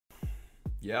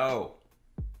Yo,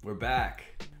 we're back.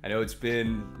 I know it's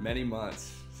been many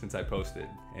months since I posted,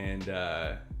 and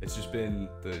it's just been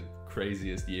the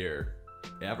craziest year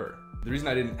ever. The reason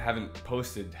I haven't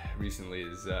posted recently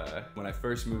is when I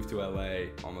first moved to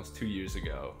LA almost 2 years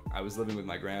ago, I was living with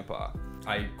my grandpa.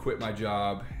 I quit my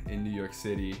job in New York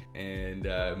City and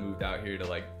moved out here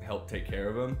to help take care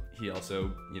of him. He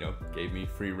also, gave me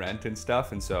free rent and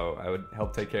stuff, and so I would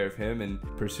help take care of him and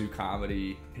pursue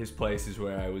comedy. His place is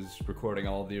where I was recording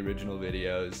all of the original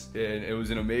videos, and it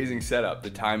was an amazing setup. The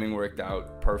timing worked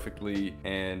out perfectly,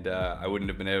 and I wouldn't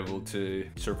have been able to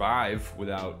survive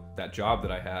without that job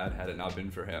that I had it not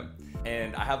been for him.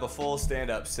 And I have a full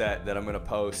stand-up set that I'm gonna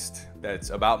post that's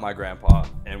about my grandpa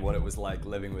and what it was like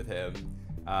living with him.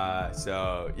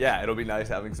 So yeah, it'll be nice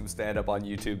having some stand-up on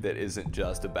YouTube that isn't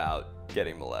just about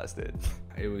getting molested.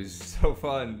 It was so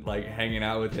fun, hanging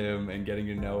out with him and getting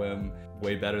to know him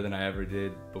way better than I ever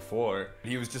did before.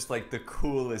 He was just the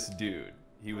coolest dude.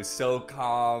 He was so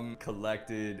calm,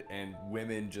 collected, and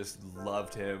women just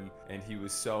loved him. And he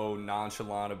was so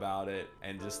nonchalant about it,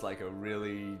 and just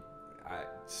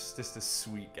just a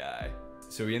sweet guy.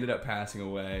 So he ended up passing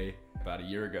away about a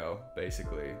year ago,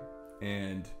 basically.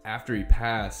 And after he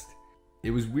passed,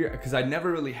 it was weird because I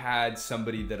never really had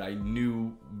somebody that I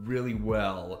knew really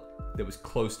well that was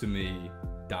close to me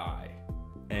die.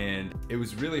 And it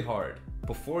was really hard.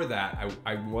 Before that,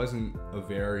 I wasn't a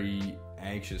very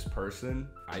anxious person.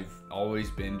 I've always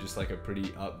been just a pretty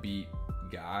upbeat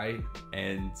guy,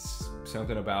 and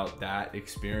something about that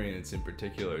experience in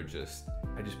particular,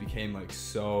 I just became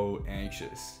so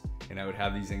anxious, and I would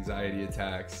have these anxiety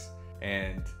attacks,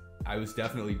 and I was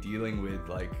definitely dealing with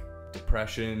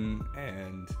depression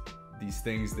and these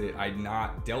things that I'd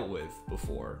not dealt with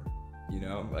before,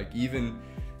 even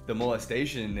the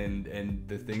molestation and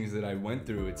the things that I went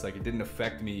through. It's it didn't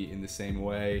affect me in the same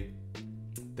way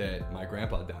that my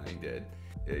grandpa dying did.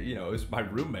 It was my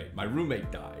roommate. My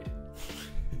roommate died.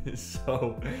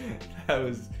 So that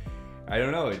was, I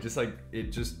don't know,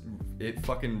 it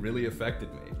fucking really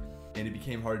affected me. And it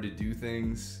became hard to do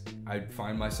things. I'd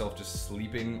find myself just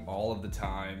sleeping all of the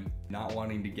time, not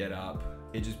wanting to get up.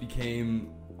 It just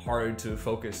became hard to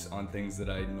focus on things that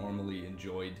I normally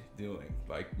enjoyed doing,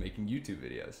 like making YouTube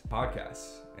videos,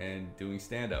 podcasts, and doing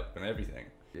stand-up and everything.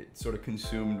 It sort of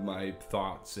consumed my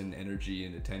thoughts and energy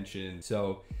and attention.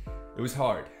 So it was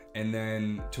hard. And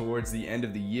then towards the end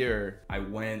of the year, I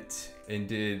went and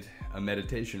did a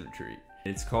meditation retreat.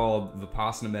 It's called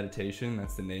Vipassana meditation.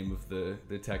 That's the name of the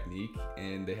technique.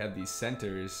 And they have these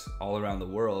centers all around the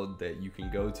world that you can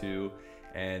go to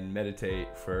and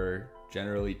meditate for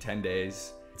generally 10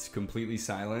 days. It's completely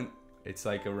silent. It's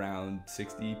around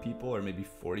 60 people or maybe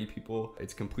 40 people.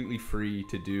 It's completely free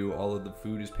to do. All of the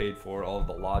food is paid for, all of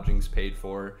the lodging's paid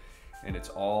for, and it's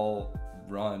all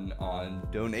run on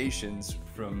donations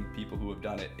from people who have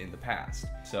done it in the past.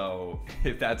 So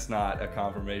if that's not a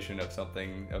confirmation of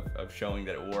something, of showing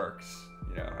that it works,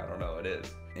 I don't know, it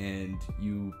is. And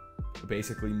you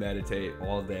basically meditate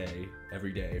all day,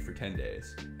 every day for 10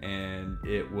 days. And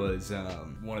it was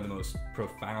one of the most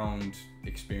profound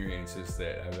experiences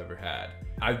that I've ever had.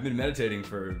 I've been meditating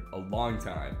for a long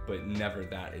time, but never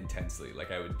that intensely.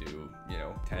 I would do,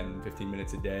 10, 15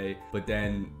 minutes a day. But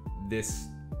then this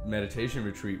meditation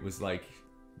retreat was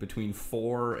between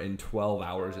 4 and 12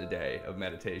 hours a day of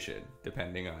meditation,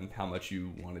 depending on how much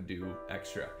you want to do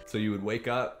extra. So you would wake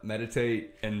up,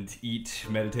 meditate, and eat,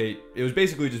 meditate. It was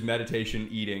basically just meditation,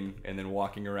 eating, and then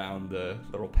walking around the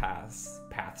little paths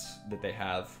that they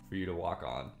have for you to walk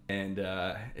on. And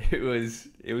it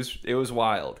was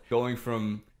wild. Going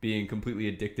from being completely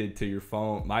addicted to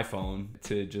my phone,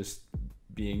 to just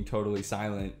being totally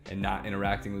silent and not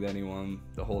interacting with anyone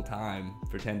the whole time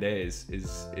for 10 days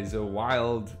is a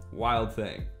wild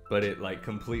thing. But it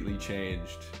completely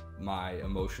changed my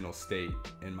emotional state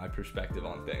and my perspective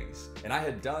on things. And I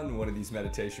had done one of these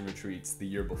meditation retreats the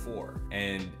year before,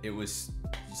 and it was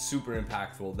super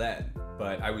impactful then,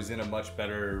 but I was in a much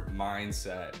better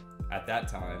mindset at that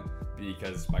time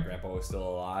because my grandpa was still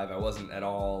alive. I wasn't at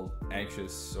all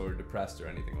anxious or depressed or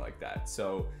anything like that.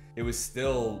 So it was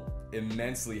still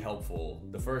immensely helpful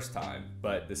the first time,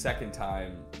 but the second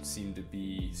time seemed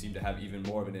to have even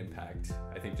more of an impact.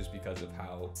 I think just because of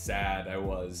how sad I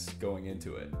was going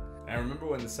into it. And I remember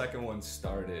when the second one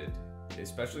started,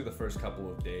 especially the first couple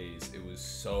of days, it was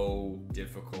so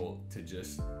difficult to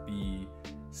just be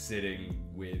sitting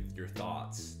with your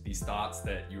thoughts, these thoughts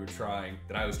that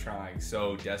I was trying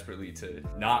so desperately to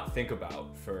not think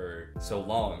about for so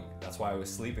long. That's why I was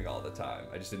sleeping all the time.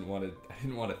 I just didn't want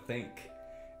to think.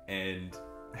 And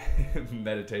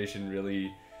meditation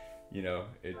really,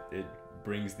 it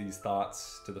brings these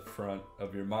thoughts to the front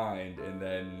of your mind, and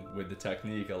then with the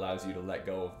technique allows you to let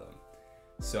go of them.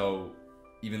 So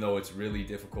even though it's really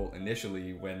difficult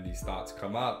initially when these thoughts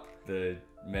come up, the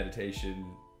meditation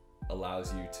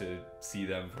allows you to see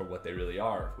them for what they really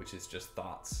are, which is just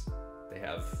thoughts. They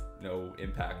have no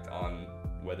impact on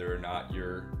whether or not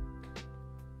you're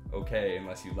okay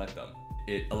unless you let them.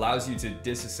 It allows you to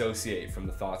disassociate from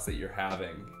the thoughts that you're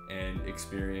having and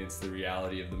experience the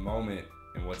reality of the moment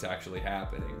and what's actually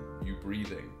happening. You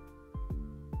breathing,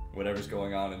 whatever's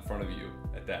going on in front of you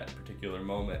at that particular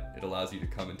moment. It allows you to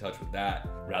come in touch with that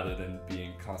rather than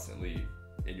being constantly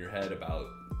in your head about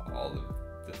all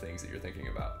of the things that you're thinking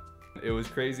about. It was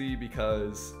crazy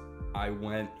because I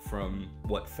went from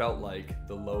what felt like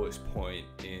the lowest point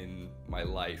in my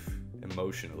life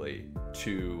emotionally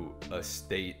to a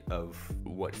state of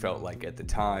what felt like at the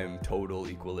time total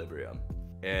equilibrium,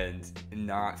 and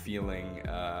not feeling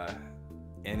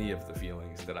any of the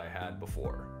feelings that I had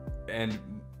before. And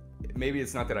maybe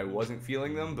it's not that I wasn't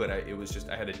feeling them, but it was just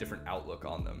I had a different outlook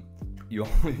on them. You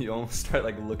almost start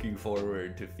like looking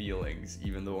forward to feelings,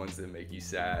 even the ones that make you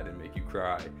sad and make you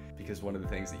cry, because one of the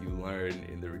things that you learn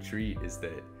in the retreat is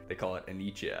that they call it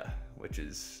anicca, which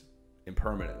is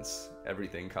impermanence.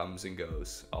 Everything comes and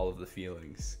goes. All of the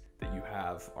feelings that you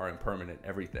have are impermanent.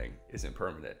 Everything is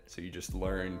impermanent. So you just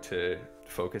learn to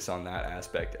focus on that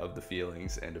aspect of the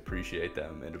feelings and appreciate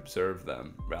them and observe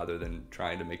them rather than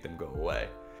trying to make them go away.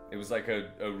 It was like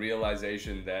a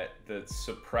realization that the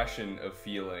suppression of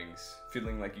feelings,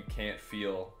 feeling like you can't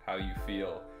feel how you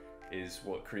feel, is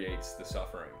what creates the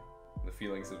suffering. The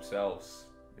feelings themselves,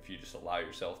 if you just allow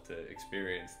yourself to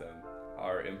experience them,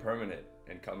 are impermanent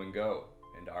and come and go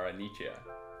and are anicca.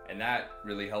 And that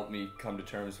really helped me come to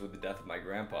terms with the death of my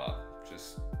grandpa,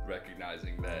 just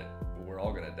recognizing that we're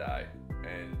all gonna die,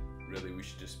 and really we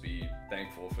should just be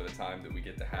thankful for the time that we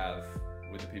get to have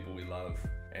with the people we love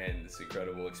and this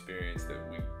incredible experience that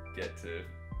we get to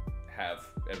have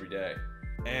every day.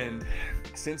 And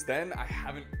since then, I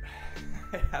haven't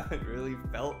really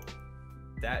felt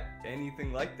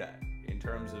anything like that in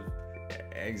terms of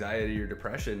anxiety or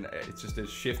depression. It's just a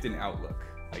shift in outlook,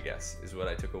 I guess, is what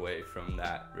I took away from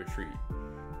that retreat.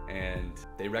 And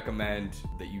they recommend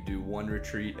that you do one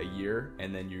retreat a year,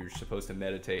 and then you're supposed to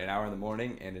meditate an hour in the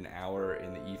morning and an hour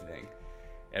in the evening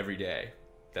every day.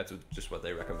 That's just what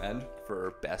they recommend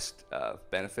for best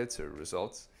benefits or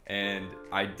results. And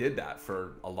I did that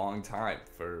for a long time,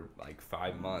 for like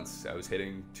 5 months. I was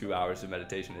hitting 2 hours of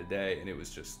meditation a day, and it was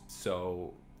just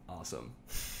so awesome.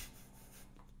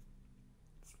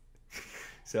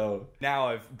 So now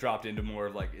I've dropped into more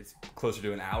of like, it's closer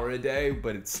to an hour a day,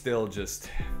 but it's still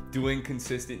just doing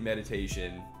consistent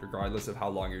meditation, regardless of how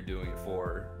long you're doing it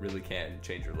for, really can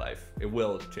change your life. It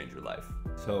will change your life.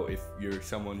 So if you're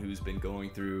someone who's been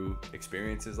going through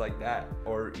experiences like that,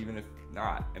 or even if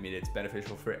not, I mean, it's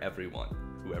beneficial for everyone,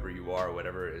 whoever you are,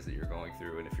 whatever it is that you're going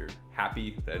through. And if you're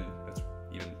happy, then that's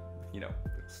even, it'll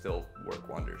still work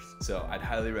wonders. So I'd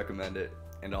highly recommend it,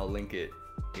 and I'll link it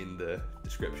in the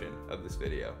description of this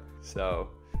video. So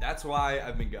that's why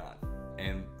I've been gone.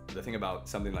 And the thing about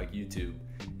something like YouTube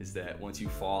is that once you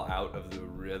fall out of the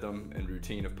rhythm and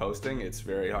routine of posting, it's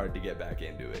very hard to get back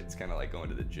into it. It's kind of like going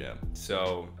to the gym.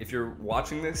 So if you're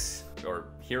watching this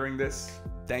or hearing this,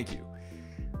 thank you.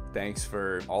 Thanks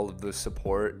for all of the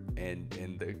support, and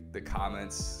the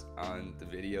comments on the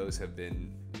videos have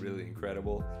been really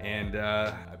incredible. And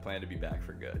I plan to be back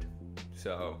for good.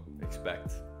 So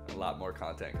expect a lot more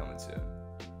content coming soon.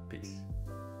 Peace.